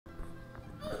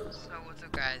So what's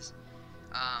up, guys?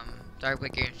 Dark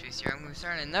Games here. I'm gonna be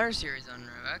starting another series on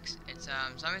Roblox. It's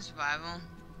zombie survival.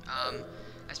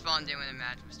 I spawned in when the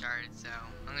match was started, so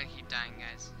I'm gonna keep dying,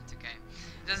 guys. It's okay.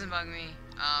 It doesn't bug me.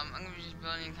 I'm gonna be just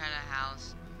building kind of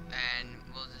house, and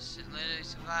we'll just literally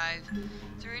survive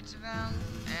through each round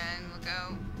and look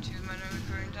out to my new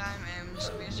recording time, and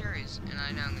this will be a series. And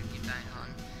I know I'm gonna keep dying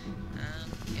on.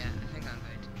 Yeah, I think I'm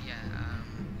good. Yeah.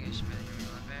 You guys should better hear me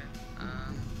a lot better.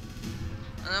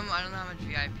 I don't know how much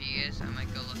VIP is. I might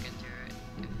go look into it.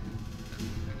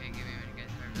 Okay, give me a minute,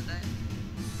 guys. Sorry about that.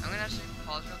 I'm gonna actually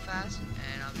pause real fast,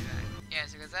 and I'll be back. Yeah,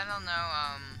 so because I don't know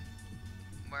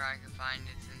where I can find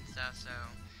it and stuff, so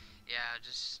yeah, I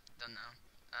just don't know.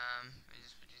 Let me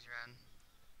just put these around.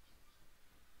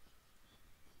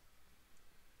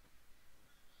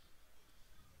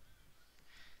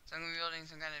 So I'm gonna be building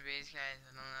some kind of base, guys.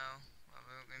 I don't know what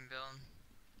we're gonna build.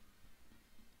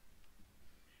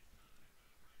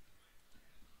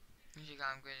 Usually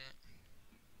complicated it.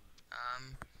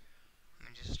 Let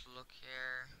me just look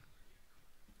here.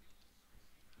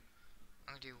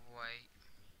 I'm gonna do white.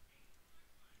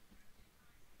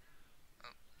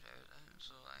 Oh, sorry, that's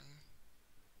so lagging.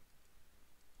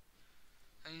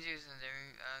 I'm gonna do some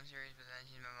different series, but then I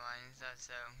changed my mind and stuff,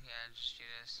 so yeah, just do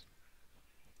this.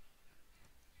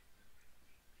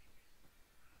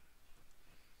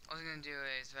 What I was gonna do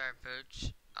is fire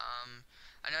poach.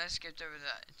 I know I skipped over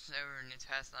that. It's over in the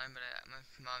task line, but my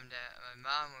mom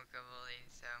woke up a little late,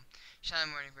 so she's not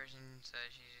a morning person, so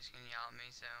she's just gonna yell at me.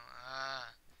 So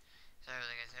sorry,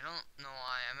 like I said, I don't know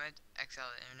why. I might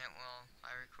exile the internet while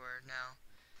I record now.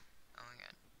 Oh my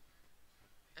god.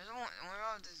 There's one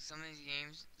about some of these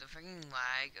games, the freaking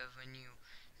lag of when you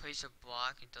place a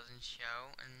block, it doesn't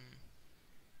show, and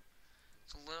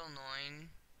it's a little annoying.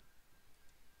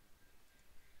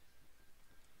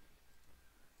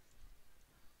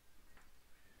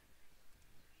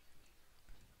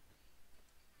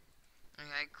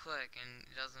 I click and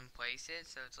it doesn't place it,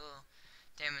 so it's a little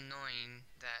damn annoying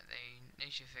that they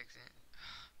should fix it.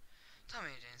 Tell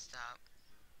me it didn't stop.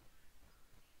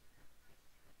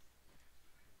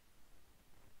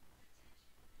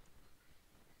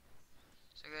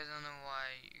 So you guys don't know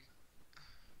why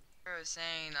I was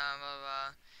saying blah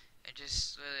blah. It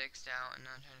just literally X'd out, and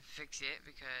I'm trying to fix it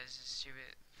because the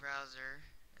stupid browser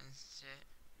and shit.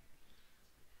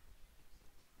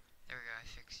 There we go, I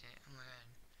fixed it. Oh my god.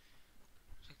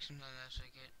 Like sometimes I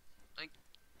actually get like,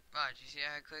 wow, did you see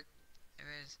how I click? It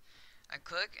is. I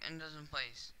click and it doesn't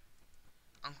place.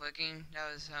 I'm clicking. That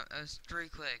was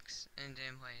 3 clicks and it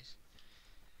didn't place.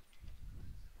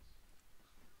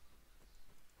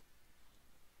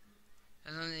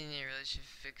 That's something they really should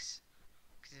fix,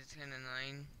 because it's kind of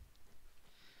annoying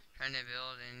trying to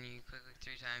build and you click like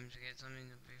 3 times to get something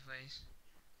to replace.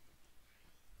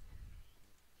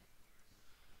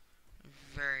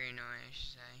 Very annoying, I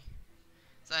should say.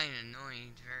 It's not even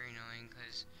annoying, it's very annoying,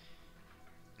 because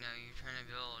you know you're trying to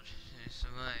build to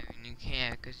survive and you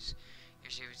can't because your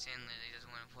stupid sand literally doesn't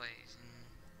want to place.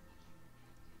 And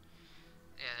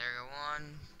yeah, there we go.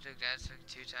 Took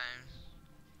 2 times.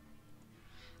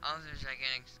 I don't know if there's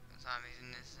gigantic zombies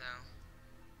in this though.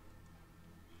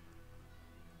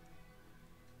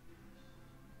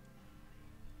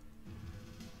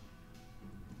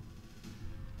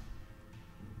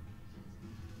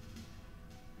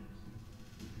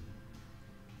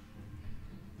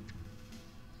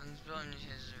 I'm just building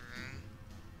his room.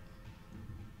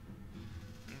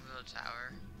 I'm gonna build a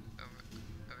tower over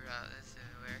this if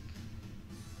it work.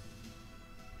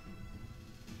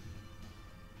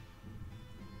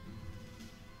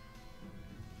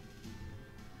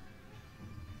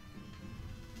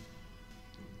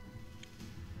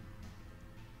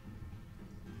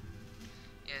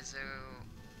 Yeah, so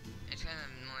it's kind of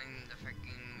annoying the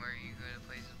freaking where you go to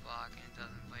place a block and it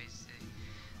doesn't place it.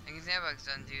 Like Sandbox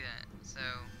doesn't do that, so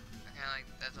I kind of like,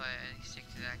 that's why I stick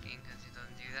to that game, because it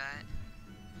doesn't do that.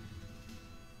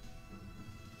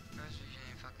 First we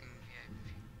should fucking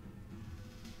VIP.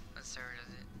 Let's server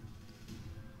does it.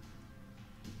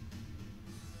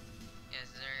 Yes,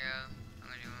 there you go. I'm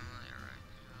gonna do one more there, right?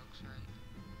 Because it looks right.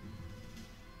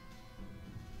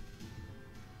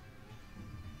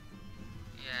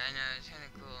 Yeah, I know, it's kind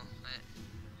of cool, but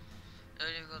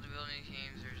really difficult to build any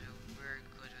games. There's a weird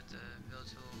glitch with the build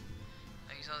tool.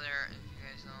 Like you saw there, if you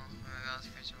guys saw where my mouse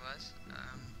cursor was,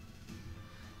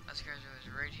 mouse cursor was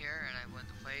right here, and I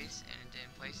went to place, and it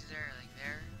didn't place it there, like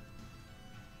there.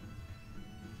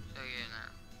 So yeah, no.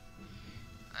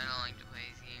 I don't like to play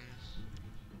these games.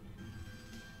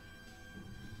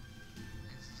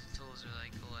 The tools are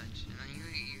like glitch, and then you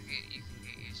can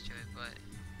get used to it, but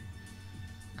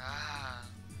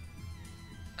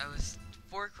that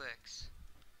 4 clicks.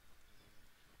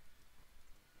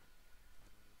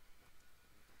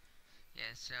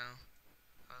 Yeah, so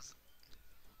I was.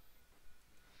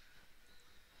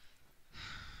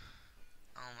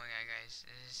 Oh my god, guys,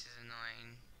 this is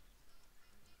annoying.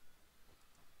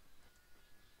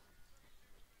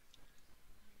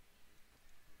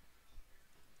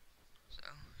 So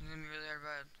it's gonna be really hard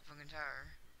about the fucking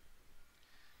tower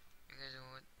because of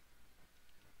what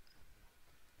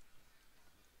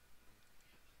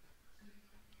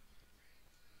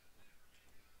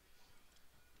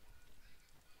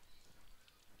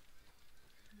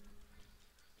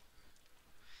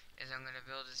is. I'm gonna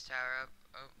build this tower up.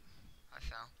 Oh, I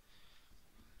fell.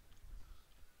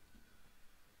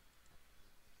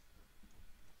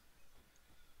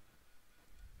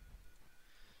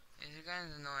 It's kind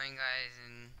of annoying, guys,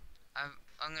 and I'm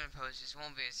gonna post this. It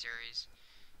won't be a series.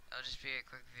 It'll just be a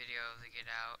quick video to get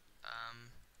out.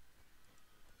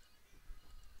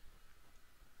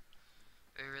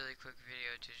 A really quick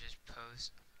video to just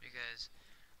post because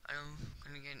I'm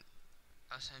gonna get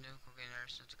outside of getting our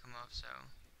stuff to come up. So,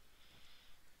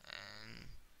 and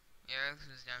yeah, Alex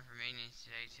was down for maintenance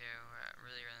today too.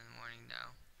 Really early in the morning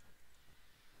though.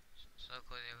 So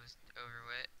luckily it was over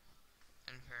with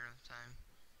in fair enough time.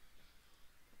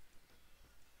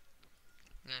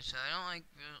 Yeah, so I don't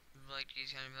like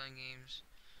these kind of building games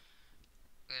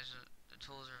because the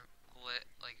tools are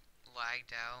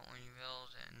lagged out when you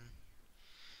build and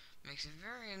makes it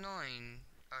very annoying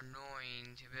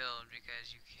to build because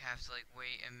you have to like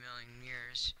wait a million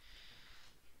years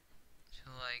to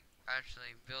like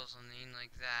actually build something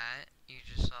like that. You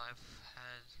just saw I've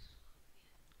had.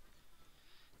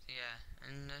 So yeah,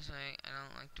 and that's why I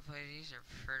don't like to play these or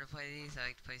prefer to play these. I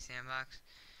like to play sandbox.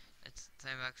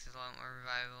 Sandbox is a lot more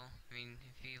revival. I mean,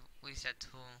 if you at least that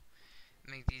tool,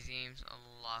 make these games a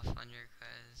lot funner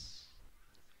because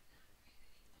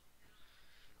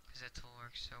that tool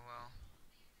works so well.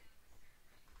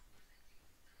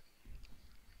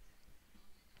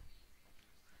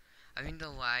 I think the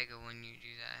lag of when you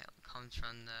do that comes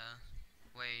from the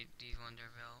way these ones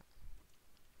are built.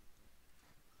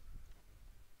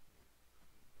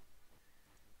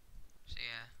 So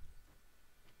yeah,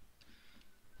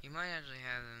 you might actually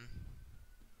have them.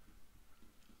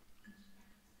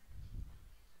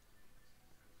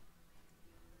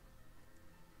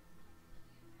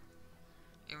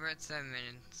 Yeah, we're at 7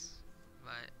 minutes,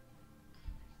 but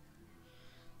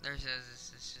there says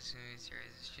it's just gonna be a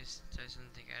series. It's just there's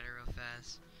something at it real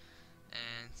fast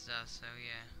and stuff. So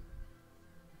yeah.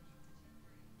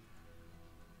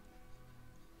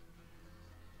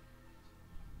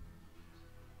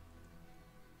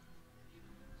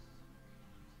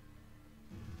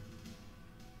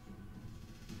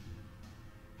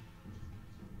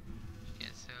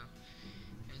 Yeah, so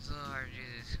it's a little hard to do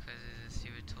this because of the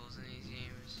stupid tools in these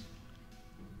games.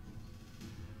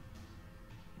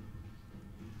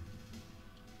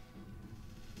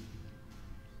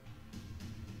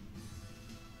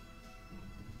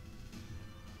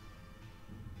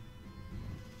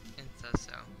 And stuff,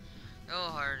 so a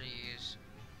little hard to use.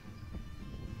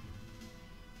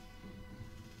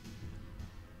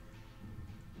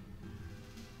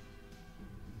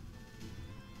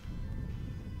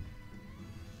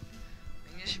 I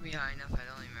think this should be high enough. I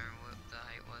don't even remember what the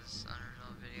height was on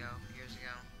original video years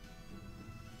ago.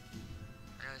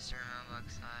 I know it's certain amount of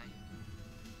bucks high.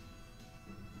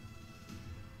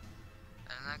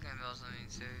 I'm not gonna build something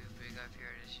so big up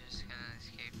here. It's just gonna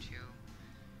escape to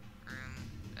room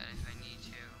that if I need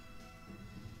to,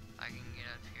 I can get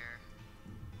up here.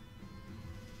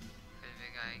 Cause the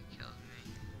big guy killed me.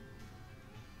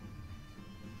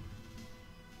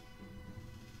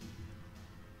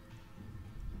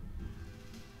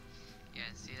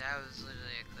 Yeah, see that was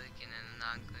literally a click and then a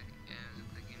non-click. Yeah, it was a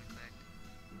click and a click.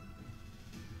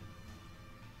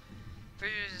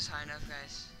 Pretty sure this is high enough,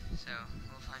 guys. So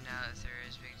we'll find out if there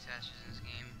is big disasters in this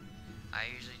game.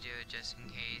 I usually do it just in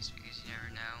case because you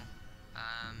never know.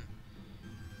 I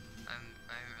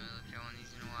haven't really looked at one of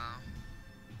these in a while.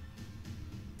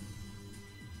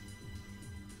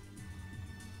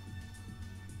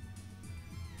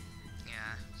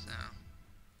 Yeah, so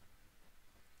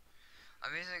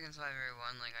obviously I can survive every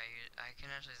one. Like I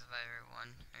can actually survive every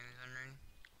one. I was wondering.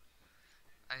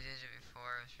 I did it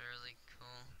before. It was really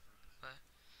cool, but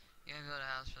you gotta build a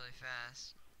house really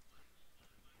fast,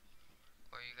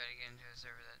 or you gotta get into a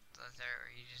server that's there,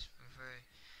 or you just before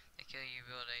they kill you,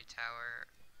 build a tower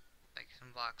like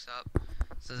some blocks up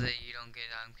so that you don't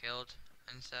get killed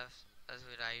and stuff. That's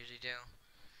what I usually do.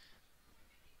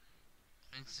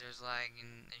 Since there's lag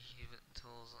and there's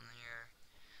tools on here,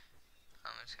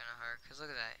 it's kind of hard. Cause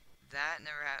look at that. That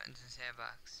never happens in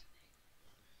Sandbox.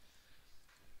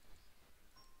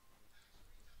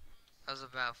 That was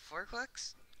about 4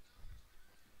 clicks.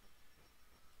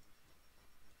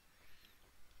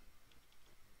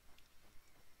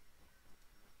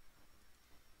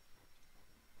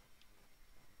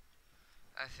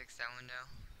 I fixed that window.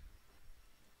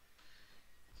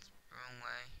 Wrong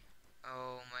way.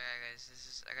 Oh my god,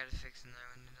 guys, I gotta fix another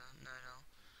window. No.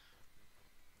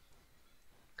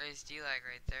 Raised D-lag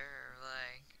right there, or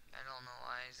lag. I don't know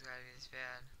why it's gotta be this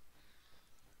bad.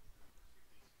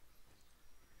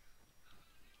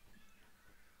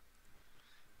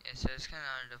 Yeah, so it's kinda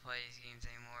hard to play these games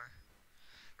anymore.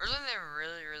 Originally they were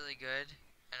really good,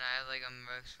 and I had like a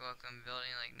most welcome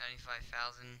building, like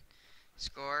 95,000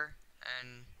 score,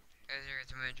 and guys here at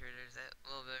the Metro, there's that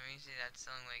little bit of me, see that's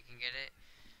the only way you can get it.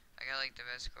 I got like the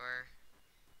best score,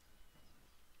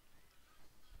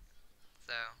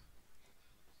 so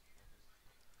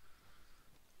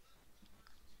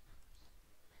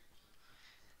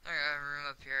I got a room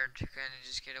up here to kind of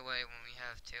just get away when we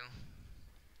have to.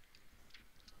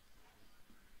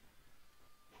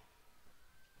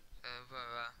 So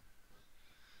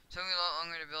took me a lot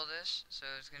longer to build this, so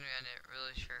it's gonna end it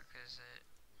really short because it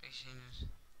seems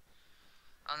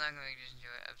I'm not gonna make this into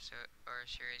an episode or a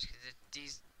series because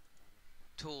these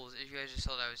tools, if you guys just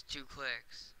saw that was 2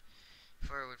 clicks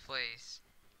before it would place.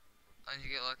 Unless you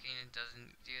get lucky and it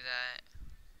doesn't do that.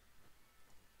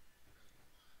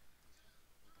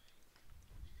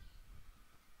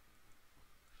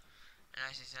 And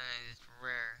actually sometimes it's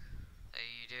rare that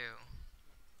you do.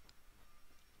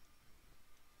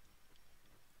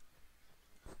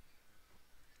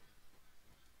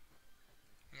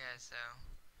 Yeah, so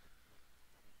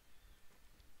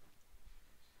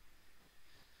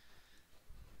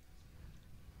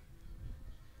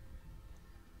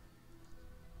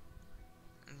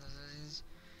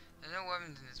there's no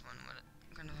weapons in this one. What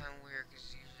I'm kind of find weird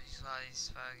because usually a lot of these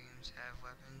spy games have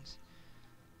weapons.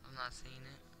 I'm not seeing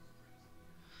it.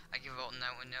 I give out in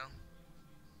that window.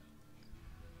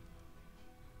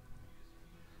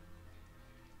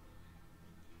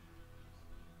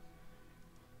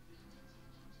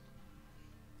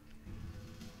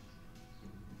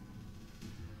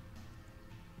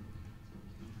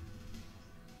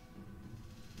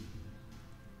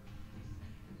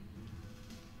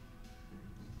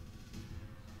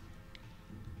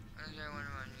 I was very wondering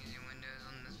about using windows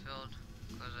on this build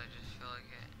because I just feel like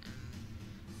it and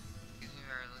gives me a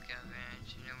better lookout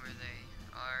advantage. You know where they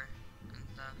are and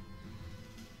stuff.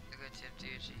 A good tip to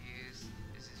use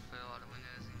is just put a lot of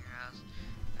windows in your house.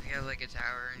 If you have like a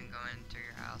tower and go into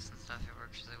your house and stuff, it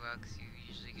works really well because you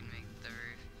usually can make the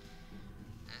roof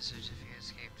and switch if you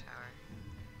escape tower.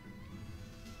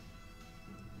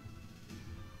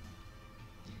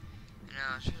 And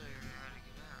now I'll show you how to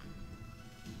get down.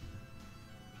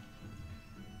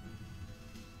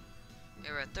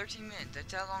 Yeah, we're at 13 minutes.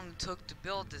 That's how long it took to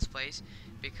build this place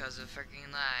because of freaking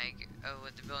lag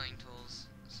with the building tools.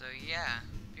 So yeah,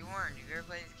 be warned, if you ever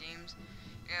play these games,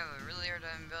 you have a really hard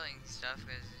time building stuff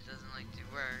because it doesn't like to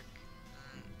work.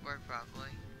 Doesn't work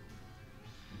properly.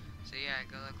 So yeah,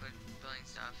 good luck with building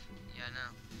stuff. Yeah,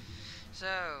 no.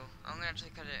 So, I'm gonna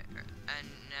actually cut it, and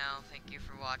now thank you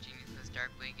for watching. This was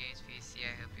Dark Blade Games PC.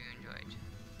 I hope you enjoyed.